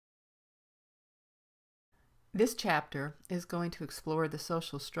This chapter is going to explore the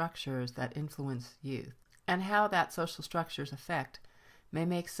social structures that influence youth and how that social structure's effect may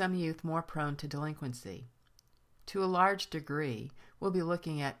make some youth more prone to delinquency. To a large degree, we'll be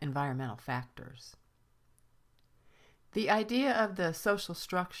looking at environmental factors. The idea of the social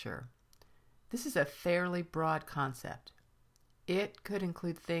structure, this is a fairly broad concept. It could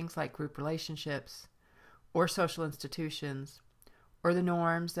include things like group relationships, or social institutions, or the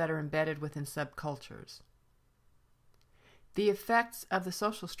norms that are embedded within subcultures. The effects of the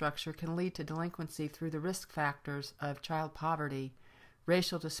social structure can lead to delinquency through the risk factors of child poverty,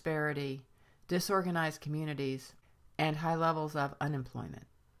 racial disparity, disorganized communities, and high levels of unemployment.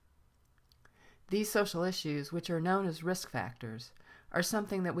 These social issues, which are known as risk factors, are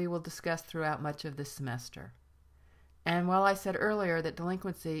something that we will discuss throughout much of this semester. And while I said earlier that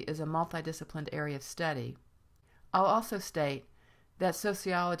delinquency is a multidisciplined area of study, I'll also state that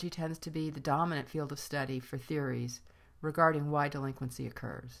sociology tends to be the dominant field of study for theories regarding why delinquency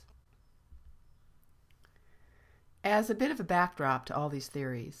occurs. As a bit of a backdrop to all these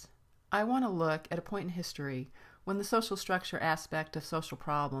theories, I want to look at a point in history when the social structure aspect of social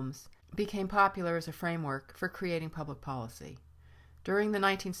problems became popular as a framework for creating public policy. During the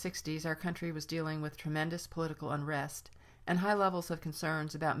 1960s, our country was dealing with tremendous political unrest and high levels of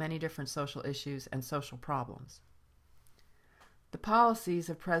concerns about many different social issues and social problems. The policies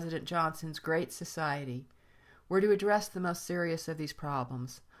of President Johnson's Great Society were to address the most serious of these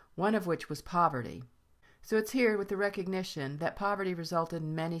problems, one of which was poverty. So it's here with the recognition that poverty resulted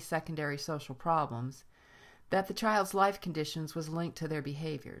in many secondary social problems, that the child's life conditions was linked to their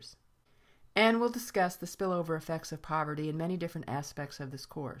behaviors. And we'll discuss the spillover effects of poverty in many different aspects of this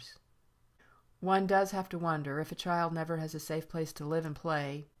course. One does have to wonder if a child never has a safe place to live and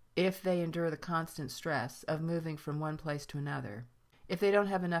play, if they endure the constant stress of moving from one place to another, if they don't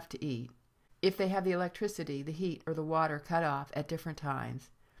have enough to eat, if they have the electricity, the heat, or the water cut off at different times.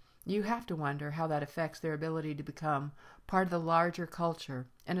 You have to wonder how that affects their ability to become part of the larger culture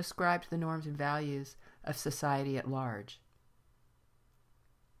and ascribe to the norms and values of society at large.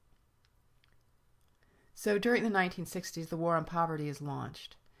 So during the 1960s, the War on Poverty is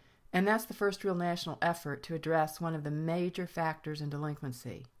launched, and that's the first real national effort to address one of the major factors in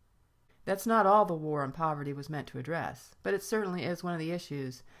delinquency. That's not all the War on Poverty was meant to address, but it certainly is one of the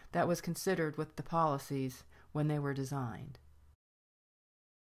issues that was considered with the policies when they were designed.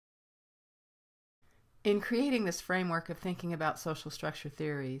 In creating this framework of thinking about social structure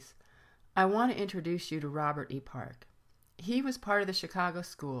theories, I want to introduce you to Robert E. Park. He was part of the Chicago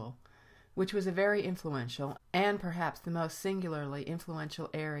School, which was a very influential and perhaps the most singularly influential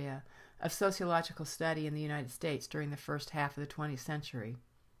area of sociological study in the United States during the first half of the 20th century.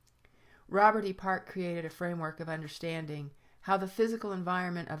 Robert E. Park created a framework of understanding how the physical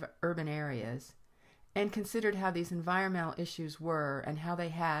environment of urban areas, and considered how these environmental issues were and how they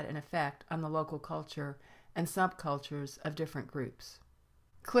had an effect on the local culture and subcultures of different groups.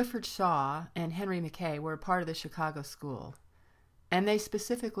 Clifford Shaw and Henry Mackay were a part of the Chicago School, and they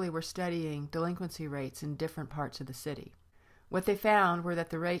specifically were studying delinquency rates in different parts of the city. What they found were that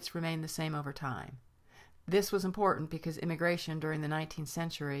the rates remained the same over time. This was important because immigration during the 19th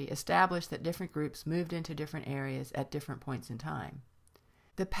century established that different groups moved into different areas at different points in time.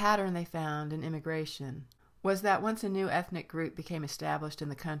 The pattern they found in immigration was that once a new ethnic group became established in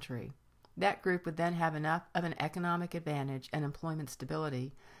the country, that group would then have enough of an economic advantage and employment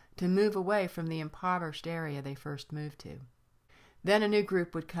stability to move away from the impoverished area they first moved to. Then a new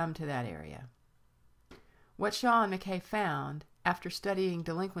group would come to that area. What Shaw and Mackay found, after studying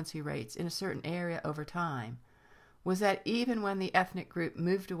delinquency rates in a certain area over time, was that even when the ethnic group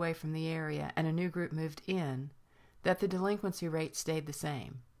moved away from the area and a new group moved in, that the delinquency rate stayed the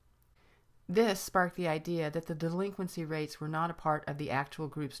same. This sparked the idea that the delinquency rates were not a part of the actual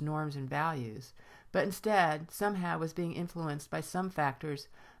group's norms and values, but instead somehow was being influenced by some factors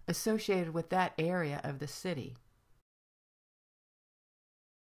associated with that area of the city.